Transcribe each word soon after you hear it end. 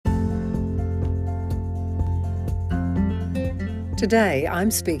Today,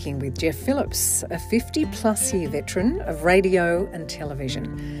 I'm speaking with Geoff Phillips, a 50-plus year veteran of radio and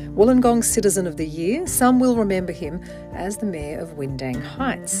television. Wollongong Citizen of the Year, some will remember him as the Mayor of Windang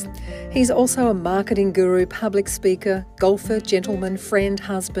Heights. He's also a marketing guru, public speaker, golfer, gentleman, friend,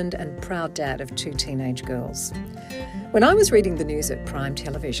 husband and proud dad of 2 teenage girls. When I was reading the news at Prime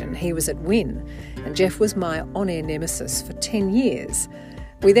Television, he was at Win, and Geoff was my on-air nemesis for 10 years.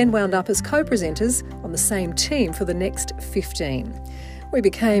 We then wound up as co-presenters on the same team for the next 15. We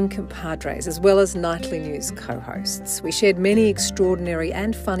became compadres as well as nightly news co-hosts. We shared many extraordinary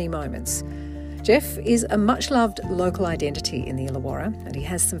and funny moments. Geoff is a much-loved local identity in the Illawarra, and he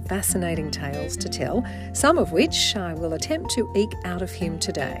has some fascinating tales to tell, some of which I will attempt to eke out of him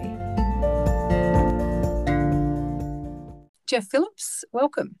today. Geoff Phillips,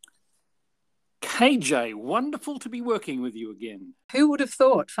 welcome. KJ, wonderful to be working with you again. Who would have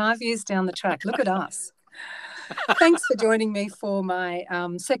thought? 5 years down the track. Look at us. Thanks for joining me for my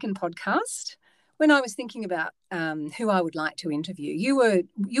second podcast. When I was thinking about who I would like to interview, you were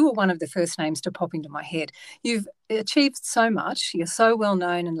one of the first names to pop into my head. You've achieved so much. You're so well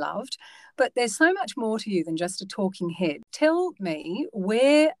known and loved, but there's so much more to you than just a talking head. Tell me,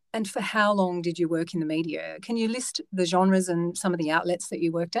 where and for how long did you work in the media? Can you list the genres and some of the outlets that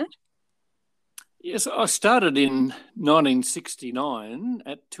you worked at? Yes, I started in 1969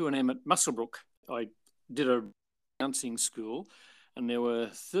 at 2NM at Muswellbrook. I did a announcing school, and there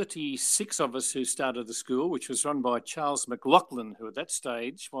were 36 of us who started the school, which was run by Charles McLaughlin, who at that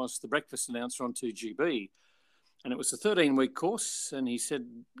stage was the breakfast announcer on 2GB. And it was a 13-week course, and he said,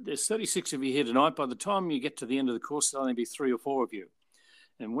 there's 36 of you here tonight. By the time you get to the end of the course, there'll only be 3 or 4 of you.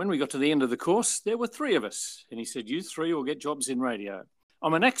 And when we got to the end of the course, there were 3 of us. And he said, you 3 will get jobs in radio.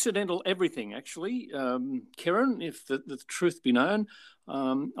 I'm an accidental everything, actually, Karen, if the truth be known.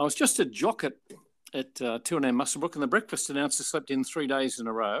 I was just a jock at 2NM Muswellbrook, and the breakfast announcer slept in 3 days in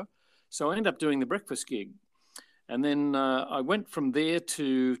a row. So I ended up doing the breakfast gig. And then I went from there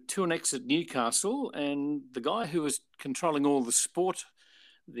to 2NX at Newcastle, and the guy who was controlling all the sport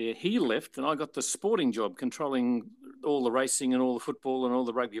there, he left, and I got the sporting job, controlling all the racing and all the football and all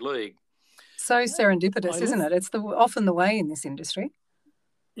the rugby league. So serendipitous, isn't it? It's often the way in this industry.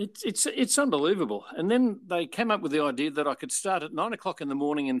 It's unbelievable. And then they came up with the idea that I could start at 9 o'clock in the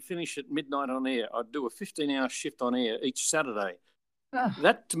morning and finish at midnight on air. I'd do a 15-hour shift on air each Saturday. Oh.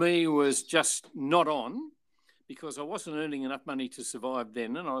 That to me was just not on, because I wasn't earning enough money to survive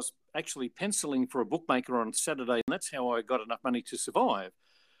then, and I was actually penciling for a bookmaker on Saturday, and that's how I got enough money to survive.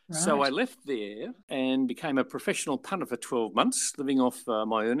 Right. So I left there and became a professional punter for 12 months, living off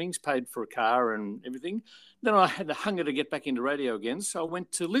my earnings, paid for a car and everything. Then I had the hunger to get back into radio again, so I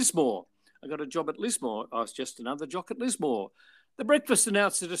went to Lismore. I got a job at Lismore. I was just another jock at Lismore. The breakfast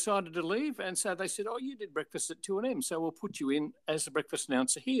announcer decided to leave, and so they said, oh, you did breakfast at 2NM, so we'll put you in as the breakfast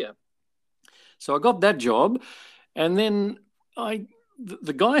announcer here. So I got that job, and then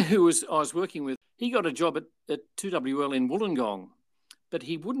the guy who I was working with, he got a job at 2WL in Wollongong. But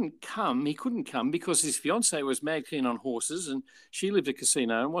he couldn't come because his fiancée was mad keen on horses, and she lived at a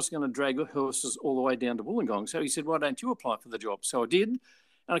casino and wasn't going to drag horses all the way down to Wollongong. So he said, why don't you apply for the job? So I did, and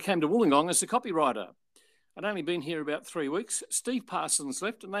I came to Wollongong as a copywriter. I'd only been here about 3 weeks. Steve Parsons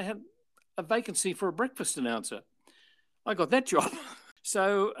left, and they had a vacancy for a breakfast announcer. I got that job.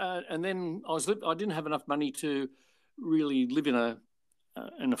 So, and then I didn't have enough money to really live in a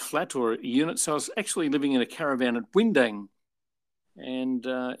flat or a unit, so I was actually living in a caravan at Windang. And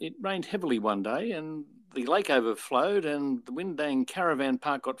it rained heavily one day, and the lake overflowed, and the Windang caravan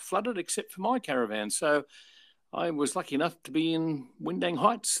park got flooded except for my caravan. So I was lucky enough to be in Windang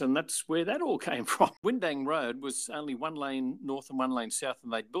Heights, and that's where that all came from. Windang Road was only 1 lane north and 1 lane south,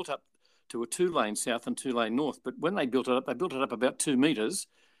 and they built up to a 2 lane south and 2 lane north. But when they built it up about 2 metres,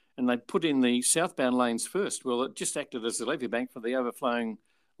 and they put in the southbound lanes first. Well, it just acted as a levee bank for the overflowing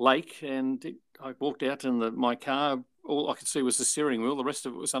lake, and I walked out in my car. All I could see was the steering wheel. The rest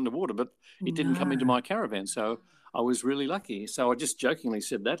of it was underwater, but it didn't come into my caravan. So I was really lucky. So I just jokingly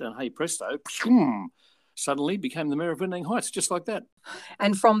said that, and hey, presto, suddenly became the Mayor of Windang Heights, just like that.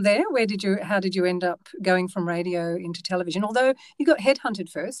 And from there, how did you end up going from radio into television? Although you got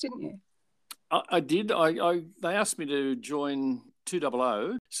headhunted first, didn't you? I did. They asked me to join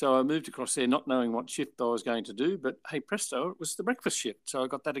 200, so I moved across there not knowing what shift I was going to do, but hey, presto, it was the breakfast shift, so I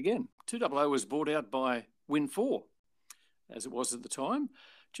got that again. 200 was bought out by Win 4, as it was at the time,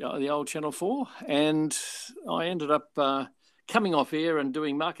 the old Channel 4, and I ended up coming off air and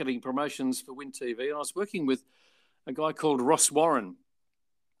doing marketing promotions for Win TV, and I was working with a guy called Ross Warren,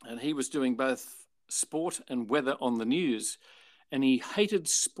 and he was doing both sport and weather on the news. and he hated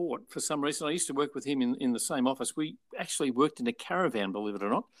sport for some reason. I used to work with him in the same office. We actually worked in a caravan, believe it or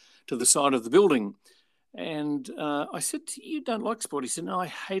not, to the side of the building. And I said, "You don't like sport?" He said, "No, I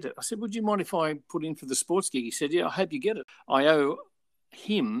hate it." I said, "Would you mind if I put in for the sports gig?" He said, "Yeah, I hope you get it." I owe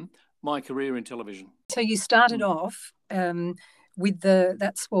him my career in television. So you started off with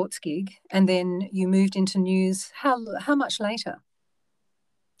that sports gig, and then you moved into news. How much later?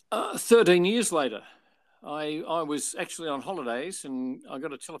 13 years later. I was actually on holidays, and I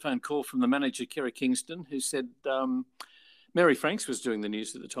got a telephone call from the manager, Kerry Kingston, who said Mary Franks was doing the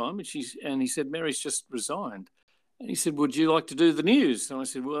news at the time, and he said, "Mary's just resigned." And he said, "Would you like to do the news?" And I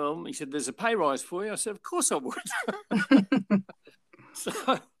said, "Well," he said, "there's a pay rise for you." I said, "Of course I would."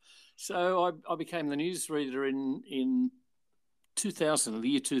 So I became the newsreader in 2000, the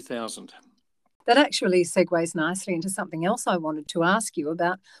year 2000. That actually segues nicely into something else I wanted to ask you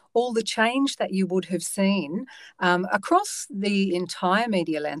about, all the change that you would have seen across the entire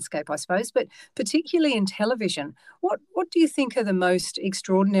media landscape, I suppose, but particularly in television. What do you think are the most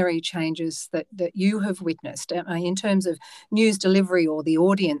extraordinary changes that you have witnessed in terms of news delivery or the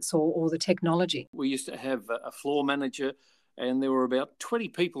audience or the technology? We used to have a floor manager, and there were about 20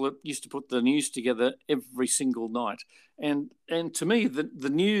 people that used to put the news together every single night. And to me, the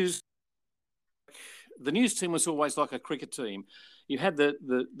news team was always like a cricket team. You had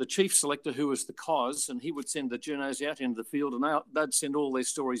the chief selector, who was the cos, and he would send the journos out into the field, and they'd send all their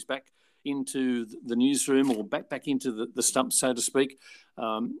stories back into the newsroom, or back into the stump, so to speak.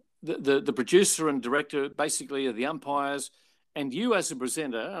 The producer and director basically are the umpires, and you as a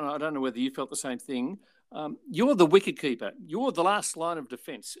presenter, and I don't know whether you felt the same thing, you're the wicketkeeper. You're the last line of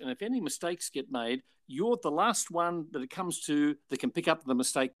defence, and if any mistakes get made, you're the last one that it comes to that can pick up the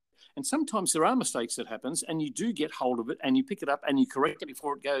mistake. And sometimes there are mistakes that happens, and you do get hold of it, and you pick it up and you correct it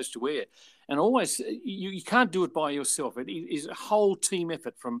before it goes to air. And always, you can't do it by yourself. It is a whole team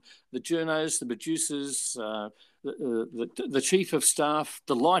effort, from the journos, the producers, the chief of staff.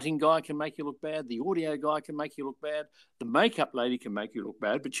 The lighting guy can make you look bad. The audio guy can make you look bad. The makeup lady can make you look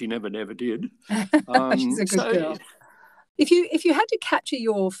bad, but she never did. She's a good girl. If you had to capture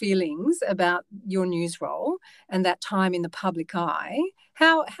your feelings about your news role and that time in the public eye,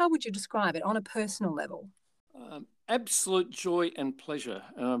 how would you describe it on a personal level? Absolute joy and pleasure.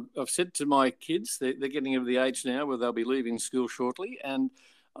 I've said to my kids, they're getting of the age now where they'll be leaving school shortly, and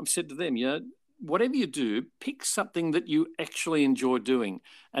I've said to them, whatever you do, pick something that you actually enjoy doing.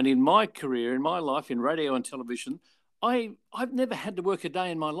 And in my career, in my life, in radio and television, I've never had to work a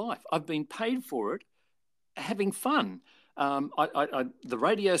day in my life. I've been paid for it, having fun. The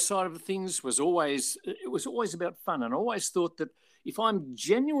radio side of things was always about fun, and I always thought that if I'm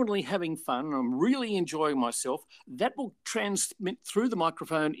genuinely having fun and I'm really enjoying myself, that will transmit through the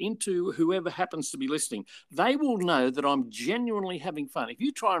microphone into whoever happens to be listening. They will know that I'm genuinely having fun. If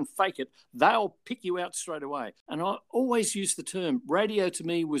you try and fake it, they'll pick you out straight away. And I always use the term, radio to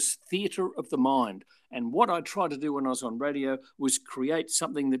me was theatre of the mind. And what I tried to do when I was on radio was create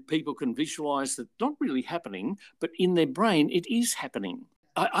something that people can visualise that's not really happening, but in their brain it is happening.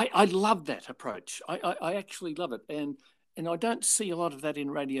 I love that approach. I actually love it. And I don't see a lot of that in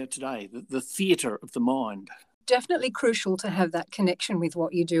radio today, the theatre of the mind. Definitely crucial to have that connection with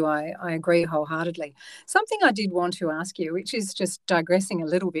what you do. I agree wholeheartedly. Something I did want to ask you, which is just digressing a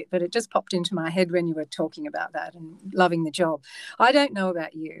little bit, but it just popped into my head when you were talking about that and loving the job. I don't know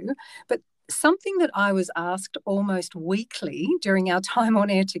about you, but something that I was asked almost weekly during our time on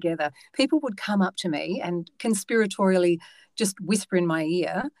air together, people would come up to me and conspiratorially just whisper in my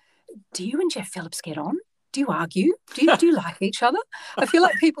ear, "Do you and Jeff Phillips get on? Do you argue? Do you like each other?" I feel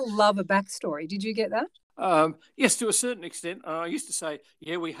like people love a backstory. Did you get that? Yes, to a certain extent. I used to say,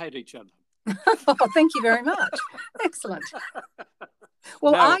 "Yeah, we hate each other." Oh, thank you very much. Excellent.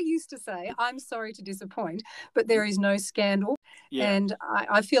 Well, no. I used to say, "I'm sorry to disappoint, but there is no scandal." Yeah. And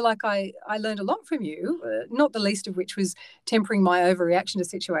I feel like I learned a lot from you, not the least of which was tempering my overreaction to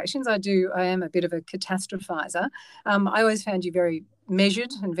situations. I am a bit of a catastrophizer. I always found you very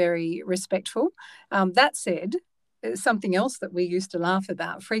measured and very respectful. That said, something else that we used to laugh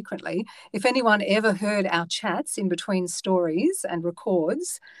about frequently, if anyone ever heard our chats in between stories and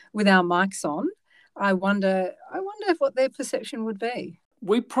records with our mics on, I wonder what their perception would be.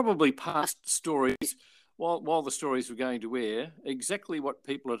 We probably passed stories while the stories were going to air, exactly what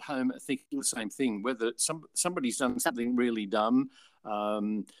people at home are thinking the same thing, whether somebody's done something really dumb.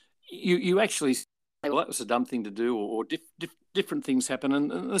 You actually say, well, that was a dumb thing to do, or different things happen.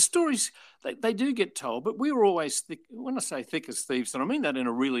 And the stories, they do get told, but we were always thick. When I say thick as thieves, and I mean that in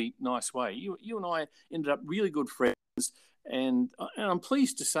a really nice way. You and I ended up really good friends, and I'm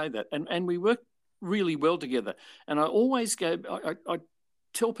pleased to say that. And we worked really well together. And I always go, I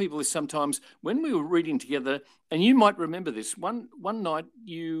tell people this sometimes, when we were reading together, and you might remember this, one night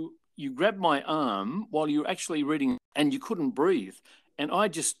you grabbed my arm while you were actually reading and you couldn't breathe. And I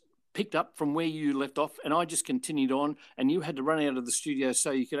just picked up from where you left off and I just continued on, and you had to run out of the studio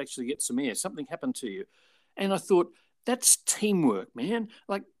so you could actually get some air. Something happened to you. And I thought, that's teamwork, man.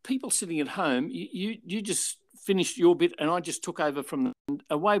 Like, people sitting at home, you just finished your bit and I just took over from them.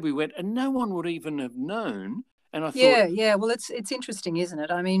 Away we went, and no one would even have known. And I thought, yeah. Well, it's interesting, isn't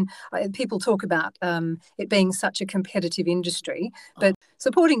it? I mean, people talk about it being such a competitive industry, but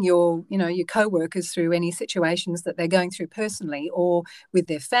supporting your co-workers through any situations that they're going through personally or with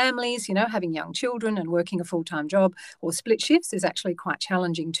their families, having young children and working a full-time job or split shifts is actually quite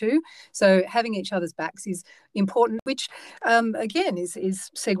challenging too. So having each other's backs is important, which again is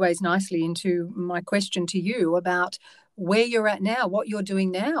segues nicely into my question to you about where you're at now, what you're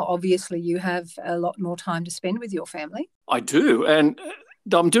doing now. Obviously, you have a lot more time to spend with your family. I do. And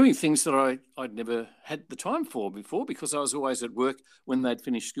I'm doing things that I'd never had the time for before, because I was always at work when they'd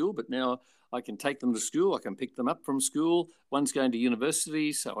finished school. But now I can take them to school. I can pick them up from school. One's going to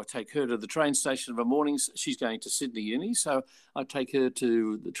university, so I take her to the train station of a morning. She's going to Sydney Uni, so I take her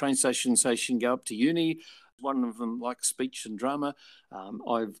to the train station so she can go up to uni. One of them likes speech and drama.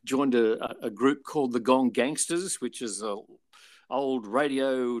 I've joined a group called the Gong Gangsters, which is a old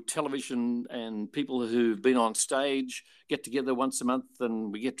radio, television, and people who've been on stage get together once a month,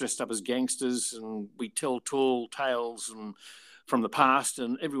 and we get dressed up as gangsters and we tell tall tales from the past,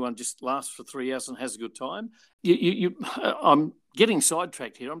 and everyone just laughs for 3 hours and has a good time. I'm getting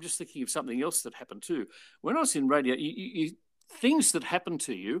sidetracked here. I'm just thinking of something else that happened too. When I was in radio, things that happen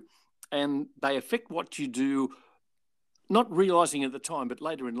to you, and they affect what you do, not realising at the time, but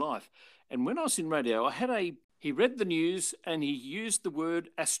later in life. And when I was in radio, he read the news and he used the word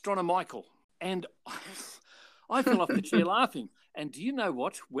astronomical. And I fell off the chair laughing. And do you know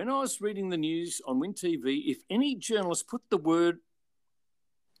what? When I was reading the news on Win TV, if any journalist put the word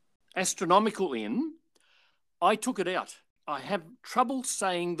astronomical in, I took it out. I have trouble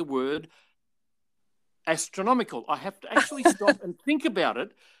saying the word astronomical. I have to actually stop and think about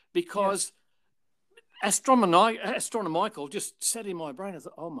it, because astronomical just sat in my brain. I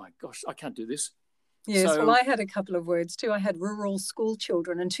thought, oh my gosh, I can't do this. Yes, well, I had a couple of words too. I had rural school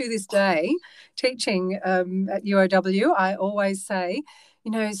children, and to this day, teaching at UOW, I always say,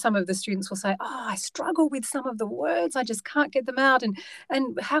 some of the students will say, oh, I struggle with some of the words. I just can't get them out.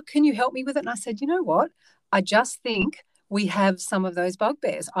 And how can you help me with it? And I said, you know what? I just think we have some of those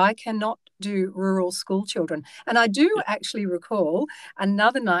bugbears. I cannot do rural school children. And I do actually recall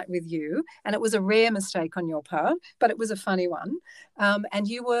another night with you, and it was a rare mistake on your part, but it was a funny one. And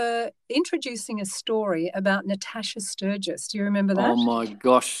you were introducing a story about Natasha Sturgis. Do you remember that? Oh my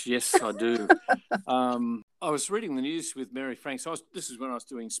gosh, yes, I do. I was reading the news with Mary Franks. This is when I was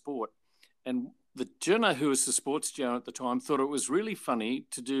doing sport. And the journo who was the sports journo at the time thought it was really funny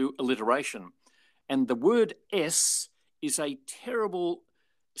to do alliteration. And the word S is a terrible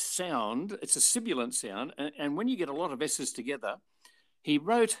sound. It's a sibilant sound. And when you get a lot of S's together, he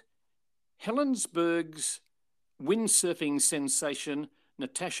wrote Helensburgh's windsurfing sensation,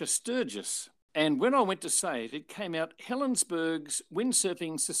 Natasha Sturgis. And when I went to say it, it came out Helensburgh's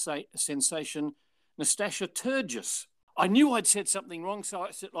windsurfing sensation, Natasha Turgis. I knew I'd said something wrong, so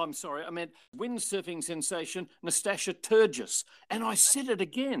I said, I'm sorry, I meant windsurfing sensation, Natasha Turgis. And I said it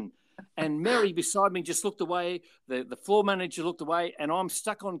again. And Mary beside me just looked away, the floor manager looked away, and I'm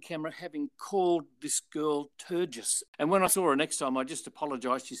stuck on camera having called this girl Turgis. And when I saw her next time, I just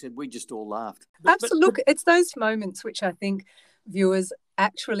apologised. She said, we just all laughed. Absolutely. Look, it's those moments which I think viewers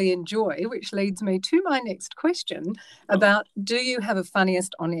actually enjoy, which leads me to my next question about, do you have a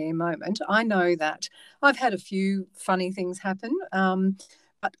funniest on-air moment? I know that I've had a few funny things happen,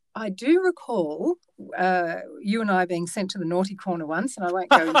 but I do recall you and I being sent to the naughty corner once, and I won't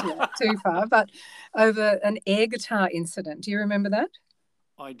go into that too far, but over an air guitar incident. Do you remember that?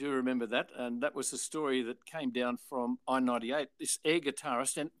 I do remember that, and that was a story that came down from I-98, this air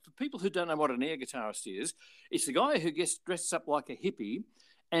guitarist. And for people who don't know what an air guitarist is, it's a guy who gets dressed up like a hippie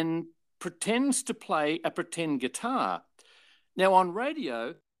and pretends to play a pretend guitar. Now, on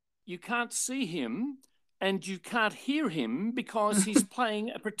radio, you can't see him and you can't hear him because he's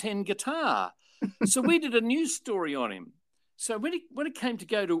playing a pretend guitar. So we did a news story on him. So when it came to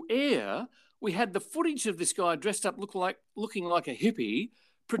go to air, we had the footage of this guy dressed up looking like a hippie,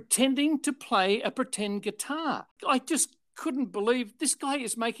 pretending to play a pretend guitar. I just couldn't believe this guy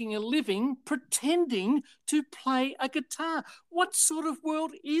is making a living pretending to play a guitar. What sort of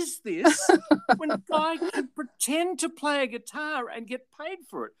world is this when a guy can pretend to play a guitar and get paid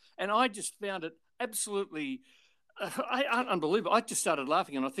for it? And I just found it absolutely unbelievable. I just started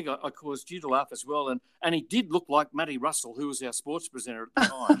laughing, and I think I caused you to laugh as well. And he did look like Matty Russell, who was our sports presenter at the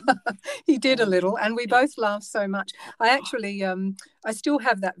time. He did a little, and we both laughed so much. I actually, I still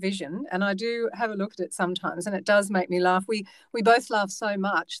have that vision, and I do have a look at it sometimes, and it does make me laugh. We both laughed so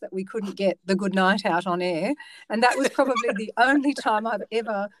much that we couldn't get the good night out on air, and that was probably the only time I've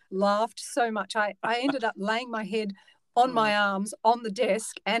ever laughed so much. I ended up laying my head on my arms on the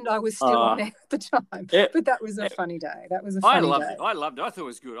desk, and I was still on air at the time. But that was a funny day. That was a funny day. I loved it. I thought it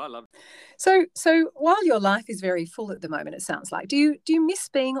was good. I loved it. So while your life is very full at the moment, it sounds like, do you miss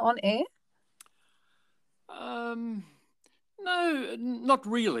being on air? No, not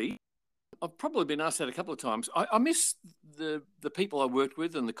really. I've probably been asked that a couple of times. I miss the people I worked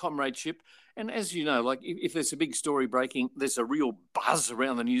with and the comradeship. And as you know, like if there's a big story breaking, there's a real buzz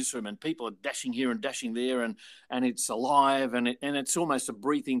around the newsroom, and people are dashing here and dashing there, and it's alive, and it's almost a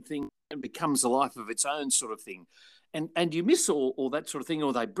breathing thing. It becomes a life of its own sort of thing. And you miss all that sort of thing,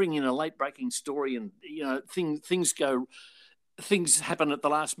 or they bring in a late breaking story, and things happen at the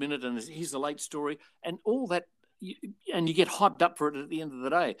last minute, and here's the late story, and all that. And you get hyped up for it at the end of the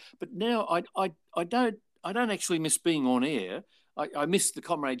day. But now I don't actually miss being on air. I miss the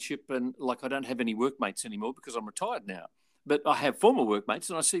comradeship, and like I don't have any workmates anymore because I'm retired now. But I have former workmates,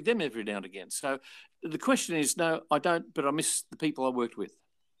 and I see them every now and again. So the question is, no, I don't, but I miss the people I worked with.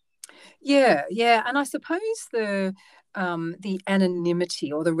 Yeah, and I suppose the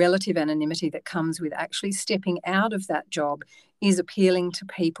anonymity, or the relative anonymity that comes with actually stepping out of that job, is appealing to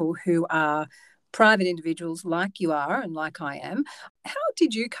people who are private individuals like you are and like I am. How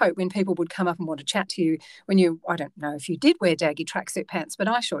did you cope when people would come up and want to chat to you when I don't know if you did wear daggy tracksuit pants, but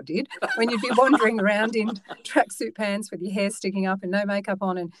I sure did, when you'd be wandering around in tracksuit pants with your hair sticking up and no makeup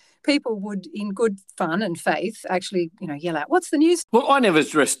on, and people would, in good fun and faith, actually, yell out, "What's the news?" Well, I never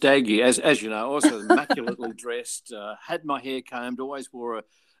dressed daggy, as you know. I was immaculately dressed, had my hair combed, always wore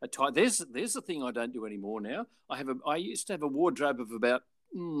a tie. There's the thing I don't do anymore now. I used to have a wardrobe of about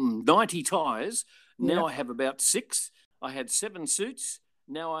 90 ties. Now I have about 6. I had 7 suits.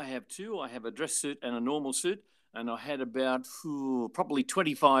 Now I have 2. I have a dress suit and a normal suit. And I had about probably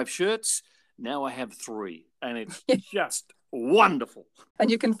 25 shirts. Now I have 3. And it's just wonderful. And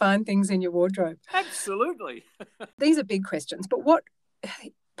you can find things in your wardrobe. Absolutely. These are big questions, but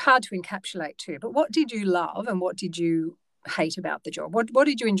hard to encapsulate too, but what did you love and what did you hate about the job? What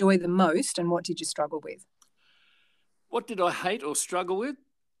did you enjoy the most and what did you struggle with? What did I hate or struggle with?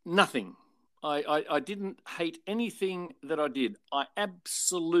 Nothing. I didn't hate anything that I did. I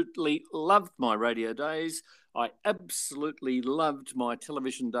absolutely loved my radio days. I absolutely loved my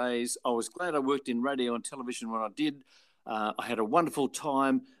television days. I was glad I worked in radio and television when I did. I had a wonderful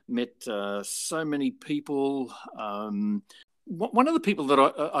time, met so many people. One of the people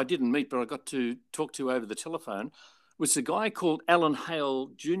that I didn't meet, but I got to talk to over the telephone, was a guy called Alan Hale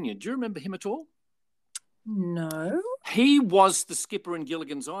Jr. Do you remember him at all? No. He was the skipper in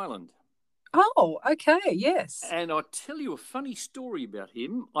Gilligan's Island. Oh, okay, yes. And I'll tell you a funny story about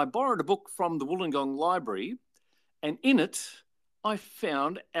him. I borrowed a book from the Wollongong Library, and in it, I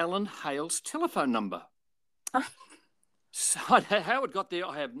found Alan Hale's telephone number. So how it got there,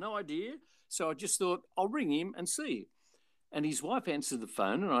 I have no idea. So I just thought, I'll ring him and see. And his wife answered the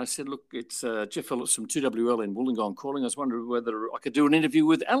phone, and I said, "Look, it's Jeff Phillips from 2WL in Wollongong calling. I was wondering whether I could do an interview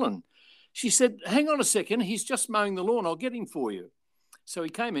with Alan." She said, "Hang on a second, he's just mowing the lawn. I'll get him for you." So he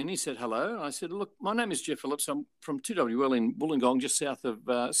came in, he said, "Hello." I said, "Look, my name is Jeff Phillips. I'm from 2WL in Wollongong, just south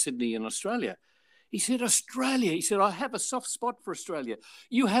of Sydney in Australia." He said, "Australia?" He said, "I have a soft spot for Australia.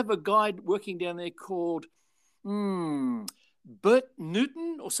 You have a guy working down there called Bert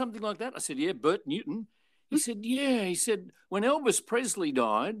Newton or something like that?" I said, "Yeah, Bert Newton." He said, "Yeah." He said, "When Elvis Presley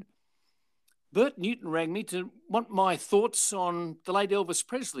died, Bert Newton rang me to want my thoughts on the late Elvis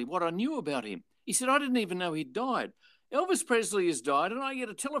Presley, what I knew about him." He said, "I didn't even know he'd died. Elvis Presley has died, and I get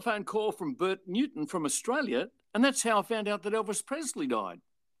a telephone call from Bert Newton from Australia, and that's how I found out that Elvis Presley died."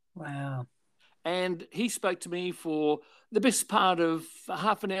 Wow. And he spoke to me for the best part of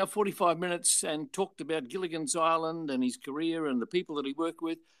half an hour, 45 minutes, and talked about Gilligan's Island and his career and the people that he worked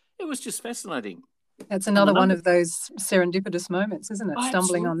with. It was just fascinating. That's another one of those serendipitous moments, isn't it?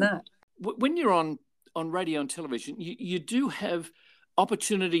 Stumbling on that. When you're on radio and television, you do have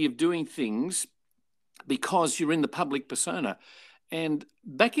opportunity of doing things because you're in the public persona. And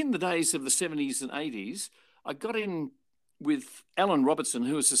back in the days of the 70s and 80s, I got in with Alan Robertson,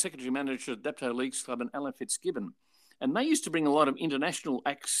 who was the secretary manager at Dapto Leagues Club, and Alan Fitzgibbon. And they used to bring a lot of international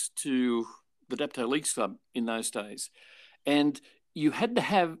acts to the Dapto Leagues Club in those days. And you had to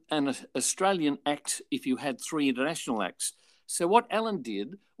have an Australian act if you had 3 international acts. So what Alan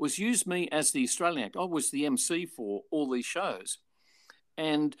did was use me as the Australian act. I was the MC for all these shows.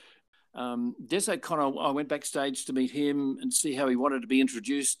 And Des O'Connor, I went backstage to meet him and see how he wanted to be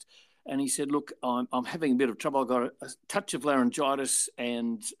introduced. And he said, look, I'm having a bit of trouble. I've got a touch of laryngitis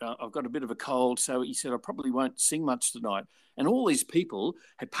and I've got a bit of a cold. So he said, I probably won't sing much tonight. And all these people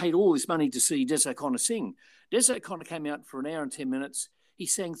had paid all this money to see Des O'Connor sing. Des O'Connor came out for an hour and 10 minutes. He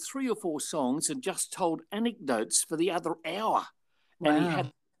sang 3 or 4 songs and just told anecdotes for the other hour. Wow. And he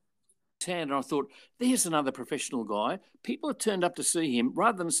had his hand, and I thought, there's another professional guy. People have turned up to see him.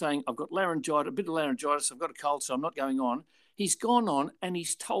 Rather than saying, I've got laryngitis, a bit of laryngitis, I've got a cold, so I'm not going on. He's gone on and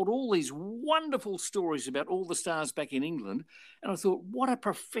he's told all these wonderful stories about all the stars back in England. And I thought, what a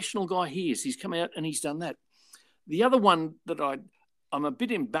professional guy he is. He's come out and he's done that. The other one that I'm a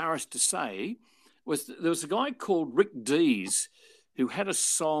bit embarrassed to say was there was a guy called Rick Dees who had a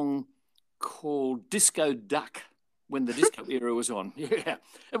song called Disco Duck when the disco era was on. Yeah,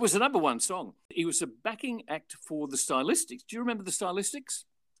 it was a #1 song. He was a backing act for the Stylistics. Do you remember the Stylistics?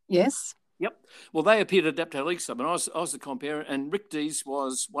 Yes. Yep. Well, they appeared at Adapto League Club, and I was the compere, and Rick Dees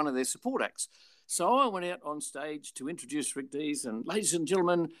was one of their support acts. So I went out on stage to introduce Rick Dees, and ladies and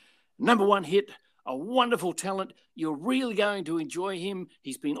gentlemen, #1 hit, a wonderful talent. You're really going to enjoy him.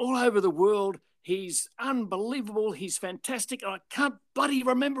 He's been all over the world. He's unbelievable. He's fantastic. I can't bloody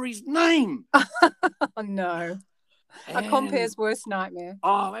remember his name. Oh, no. A compere's worst nightmare.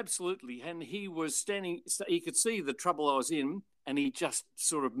 Oh, absolutely. And he was standing, so he could see the trouble I was in, and he just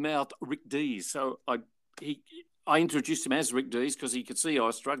sort of mouthed Rick Dees. So I introduced him as Rick Dees because he could see I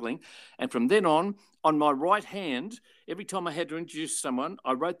was struggling. And from then on my right hand, every time I had to introduce someone,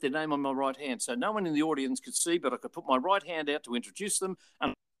 I wrote their name on my right hand. So no one in the audience could see, but I could put my right hand out to introduce them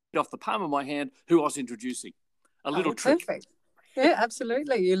and off the palm of my hand who I was introducing. A little trick. Perfect. Yeah,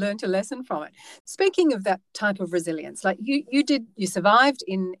 absolutely. You learned a lesson from it. Speaking of that type of resilience, like you survived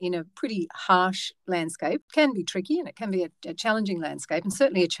in a pretty harsh landscape. It can be tricky and it can be a challenging landscape, and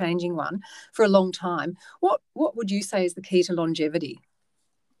certainly a changing one for a long time. What would you say is the key to longevity?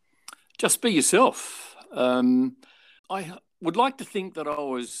 Just be yourself. I would like to think that I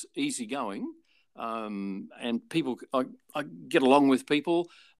was easygoing, and people, I get along with people.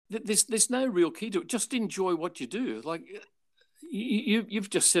 There's no real key to it. Just enjoy what you do. Like you've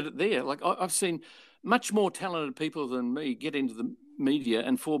just said it there. Like I've seen much more talented people than me get into the media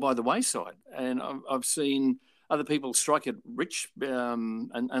and fall by the wayside, and I've seen other people strike it rich,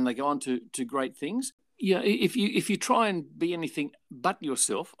 and they go on to great things. Yeah, if you try and be anything but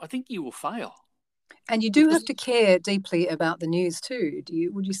yourself, I think you will fail. And you do have to care deeply about the news too.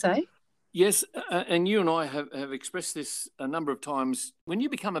 Would you say? Yes, and you and I have expressed this a number of times. When you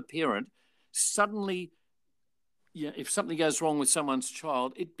become a parent, suddenly, if something goes wrong with someone's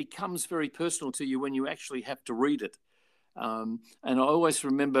child, it becomes very personal to you when you actually have to read it. And I always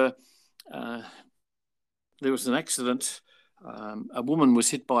remember there was an accident. A woman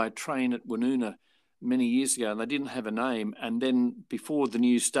was hit by a train at Woonona many years ago, and they didn't have a name. And then before the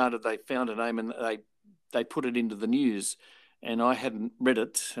news started, they found a name and they put it into the news. And I hadn't read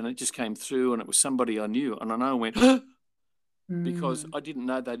it, and it just came through, and it was somebody I knew. And I know I went, because I didn't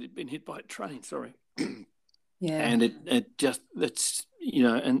know they'd been hit by a train, sorry. Yeah. And it just, that's,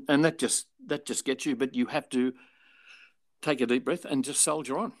 and that just gets you, but you have to take a deep breath and just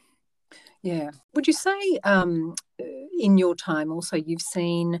soldier on. Yeah. Would you say in your time also you've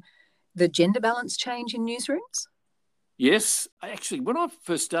seen the gender balance change in newsrooms? Yes. Actually, when I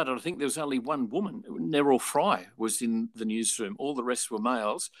first started, I think there was only one woman. Neril Fry was in the newsroom. All the rest were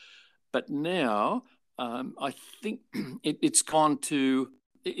males. But now I think it's probably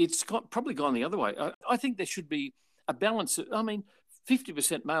gone the other way. I think there should be a balance.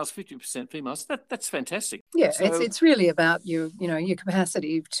 50% males, 50% females. That's fantastic. Yeah, so, it's really about your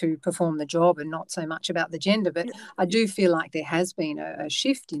capacity to perform the job and not so much about the gender. But I do feel like there has been a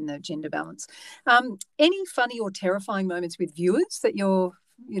shift in the gender balance. Any funny or terrifying moments with viewers that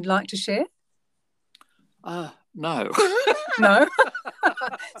you'd like to share? No. No?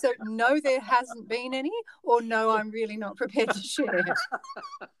 So no, there hasn't been any, or no, I'm really not prepared to share?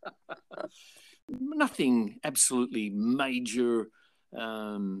 Nothing absolutely major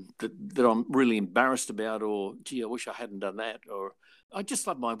that I'm really embarrassed about, or gee, I wish I hadn't done that, or I just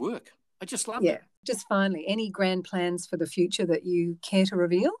love my work. I just love it. Just finally, any grand plans for the future that you care to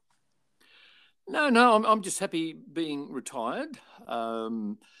reveal? No, I'm just happy being retired.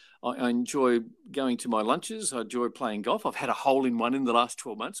 I enjoy going to my lunches. I enjoy playing golf. I've had a hole-in-one in the last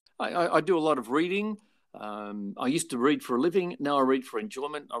 12 months. I do a lot of reading. I used to read for a living. Now I read for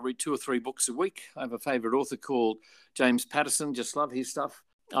enjoyment. I read 2 or 3 books a week. I have a favourite author called James Patterson. Just love his stuff.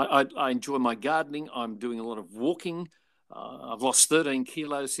 I enjoy my gardening. I'm doing a lot of walking. I've lost 13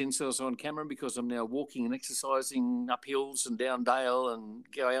 kilos since I was on camera because I'm now walking and exercising up hills and down dale and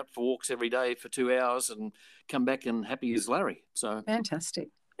go out for walks every day for 2 hours and come back and happy as Larry. So fantastic.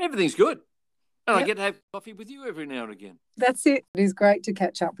 Everything's good. And I get to have coffee with you every now and again. That's it. It is great to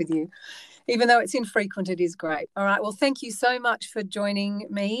catch up with you. Even though it's infrequent, it is great. All right. Well, thank you so much for joining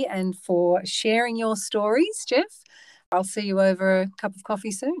me and for sharing your stories, Jeff. I'll see you over a cup of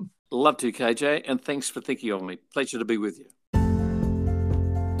coffee soon. Love to, KJ, and thanks for thinking of me. Pleasure to be with you.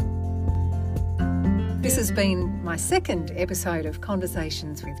 This has been my second episode of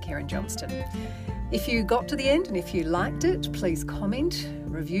Conversations with Karen Johnston. If you got to the end and if you liked it, please comment,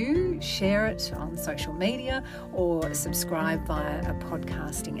 review, share it on social media or subscribe via a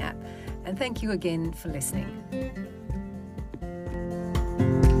podcasting app. And thank you again for listening.